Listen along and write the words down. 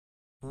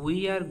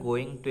We are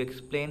going to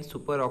explain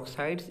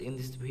superoxides in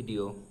this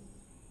video.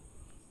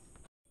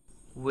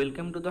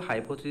 Welcome to the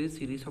hypothesis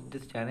series of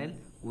this channel.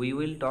 We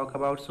will talk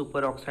about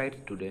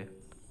superoxides today.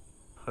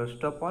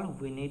 First of all,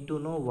 we need to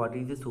know what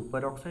is a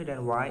superoxide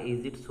and why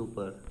is it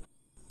super.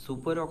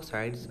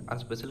 Superoxides are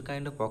special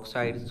kind of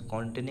oxides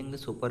containing the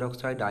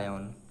superoxide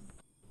ion.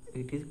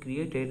 It is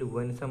created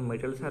when some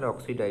metals are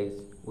oxidized,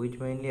 which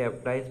mainly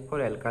applies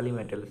for alkali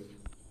metals.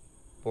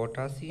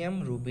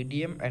 Potassium,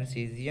 rubidium and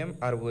cesium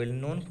are well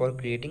known for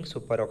creating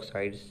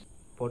superoxides.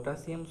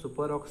 Potassium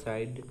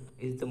superoxide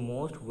is the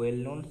most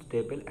well-known,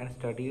 stable and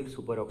studied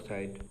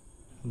superoxide.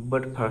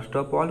 But first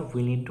of all,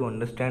 we need to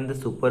understand the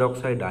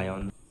superoxide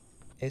ion.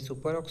 A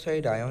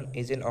superoxide ion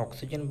is an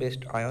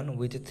oxygen-based ion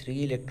with a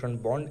 3-electron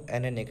bond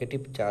and a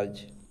negative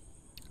charge.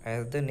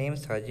 As the name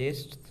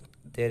suggests,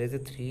 there is a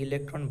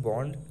 3-electron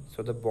bond,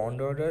 so the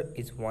bond order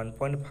is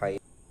 1.5.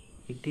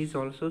 It is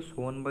also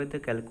shown by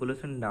the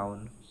calculation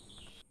down.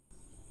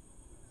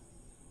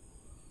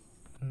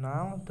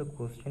 Now the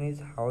question is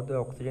how the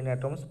oxygen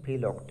atoms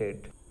fill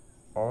octet,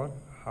 or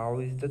how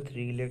is the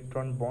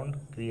 3-electron bond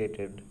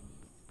created.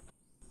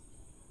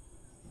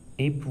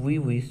 If we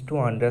wish to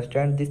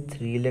understand this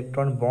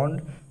 3-electron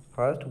bond,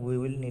 first we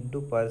will need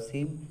to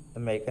perceive the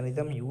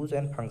mechanism, use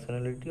and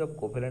functionality of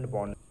covalent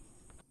bonds.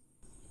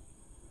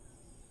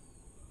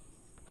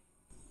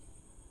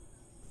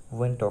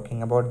 When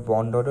talking about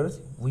bond orders,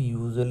 we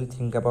usually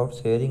think about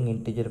sharing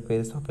integer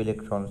pairs of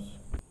electrons.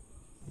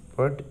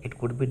 But it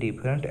could be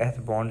different as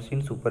bonds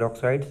in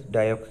superoxides,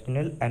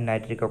 dioxygenal and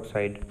nitric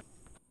oxide.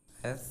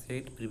 As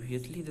said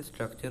previously, the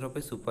structure of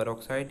a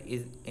superoxide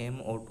is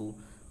MO2,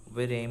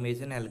 where M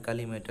is an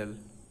alkali metal.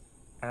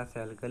 As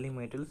alkali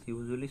metals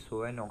usually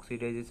show an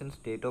oxidization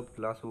state of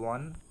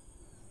 +1,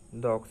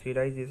 the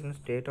oxidization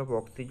state of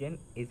oxygen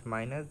is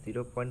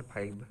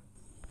 -0.5.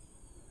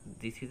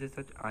 This is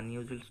such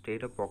unusual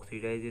state of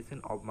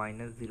oxidization of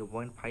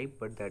 -0.5,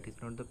 but that is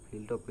not the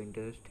field of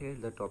interest here.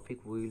 The topic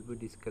we will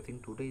be discussing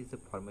today is the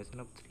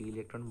formation of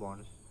 3-electron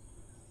bonds.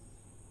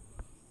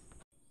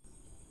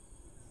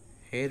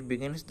 Here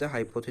begins the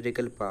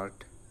hypothetical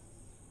part.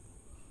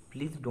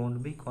 Please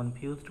don't be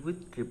confused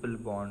with triple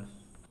bonds.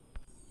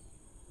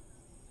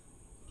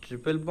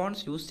 Triple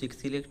bonds use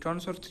 6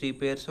 electrons or 3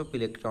 pairs of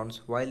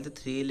electrons, while the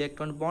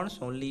 3-electron bonds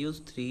only use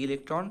 3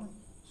 electrons.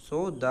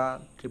 So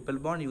the triple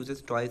bond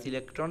uses twice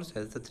electrons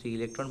as the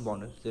 3-electron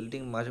bond,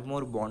 resulting much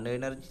more bond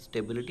energy,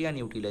 stability and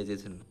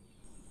utilization.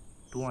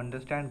 To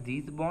understand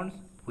these bonds,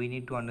 we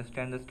need to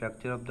understand the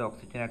structure of the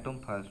oxygen atom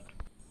first.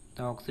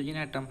 The oxygen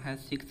atom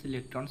has 6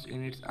 electrons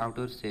in its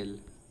outer shell.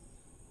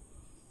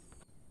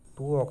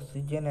 Two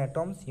oxygen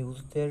atoms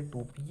use their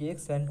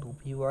 2px and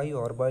 2py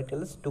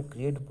orbitals to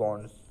create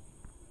bonds.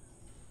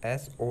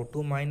 As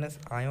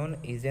O2- ion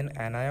is an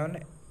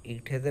anion,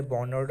 it has a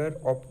bond order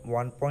of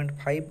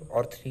 1.5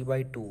 or 3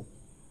 by 2.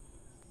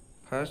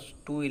 First,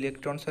 2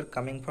 electrons are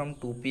coming from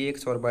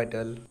 2px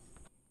orbital.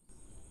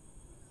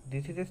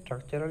 This is a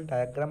structural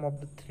diagram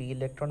of the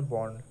 3-electron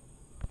bond.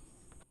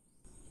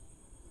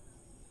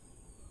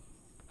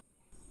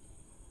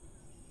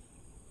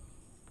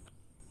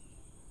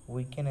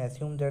 We can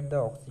assume that the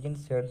oxygen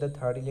shared the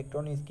third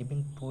electron is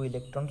giving 2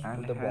 electrons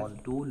to the bond. And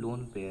has 2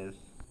 lone pairs.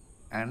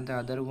 And the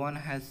other one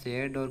has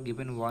shared or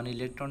given 1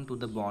 electron to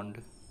the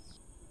bond.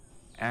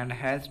 And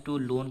has 2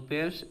 lone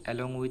pairs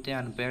along with an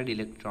unpaired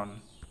electron.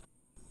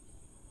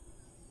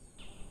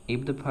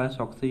 If the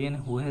first oxygen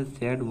who has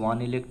shared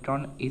 1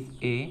 electron is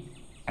A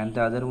and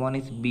the other one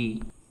is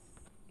B,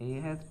 A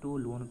has 2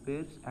 lone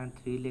pairs and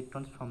 3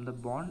 electrons from the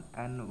bond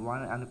and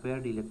 1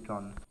 unpaired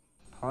electron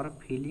for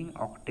filling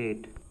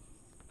octet,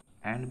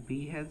 and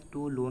B has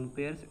 2 lone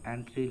pairs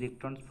and 3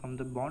 electrons from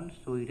the bond,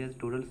 so it has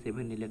total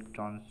 7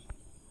 electrons.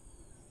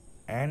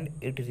 And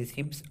it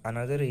receives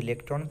another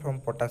electron from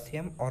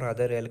potassium or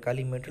other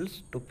alkali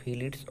metals to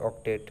fill its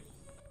octet.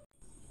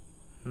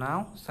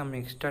 Now some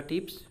extra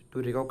tips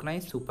to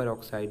recognize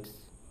superoxides.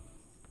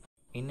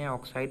 In an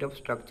oxide of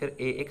structure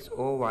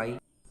AXOY,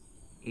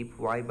 if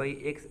Y by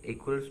X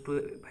equals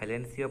to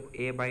valency of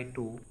A by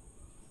 2,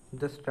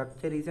 the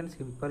structure is a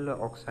simple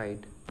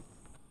oxide.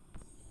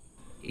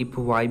 If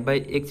Y by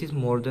X is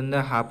more than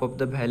the half of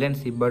the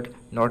valency but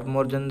not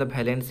more than the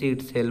valency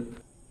itself,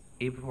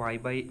 if Y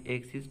by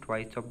X is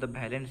twice of the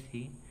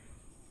valency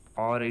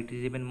or it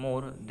is even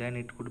more, then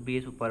it could be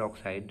a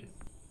superoxide.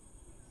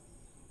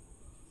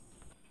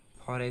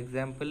 For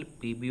example,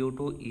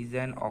 PbO2 is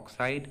an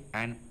oxide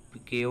and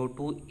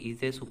KO2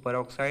 is a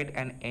superoxide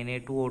and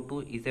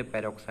Na2O2 is a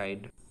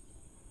peroxide.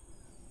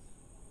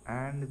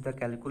 And the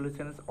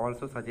calculations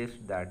also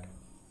suggest that.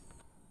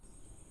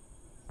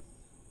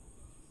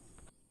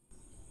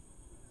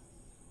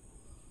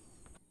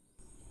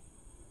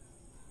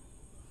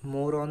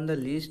 More on the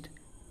list,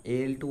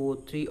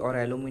 Al2O3 or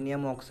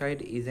aluminium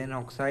oxide is an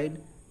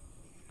oxide,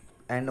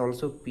 and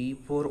also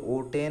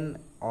P4O10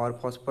 or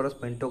phosphorus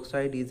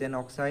pentoxide is an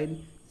oxide,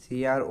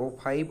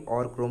 CrO5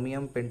 or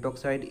chromium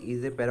pentoxide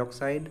is a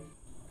peroxide,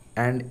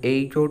 and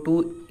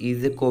HO2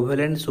 is a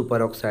covalent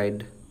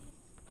superoxide.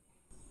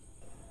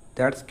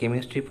 That's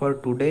chemistry for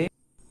today.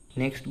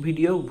 Next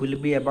video will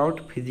be about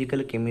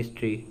physical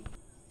chemistry.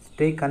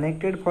 Stay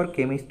connected for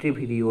chemistry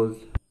videos.